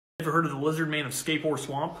Ever heard of the lizard man of Scape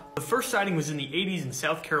Swamp? The first sighting was in the 80s in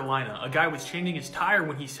South Carolina. A guy was changing his tire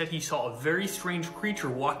when he said he saw a very strange creature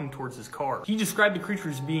walking towards his car. He described the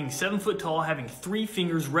creature as being 7 foot tall, having 3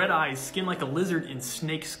 fingers, red eyes, skin like a lizard, and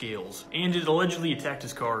snake scales. And it allegedly attacked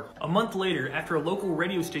his car. A month later, after a local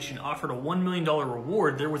radio station offered a $1 million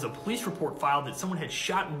reward, there was a police report filed that someone had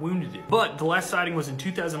shot and wounded it. But the last sighting was in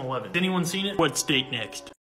 2011. Has anyone seen it? What's date next?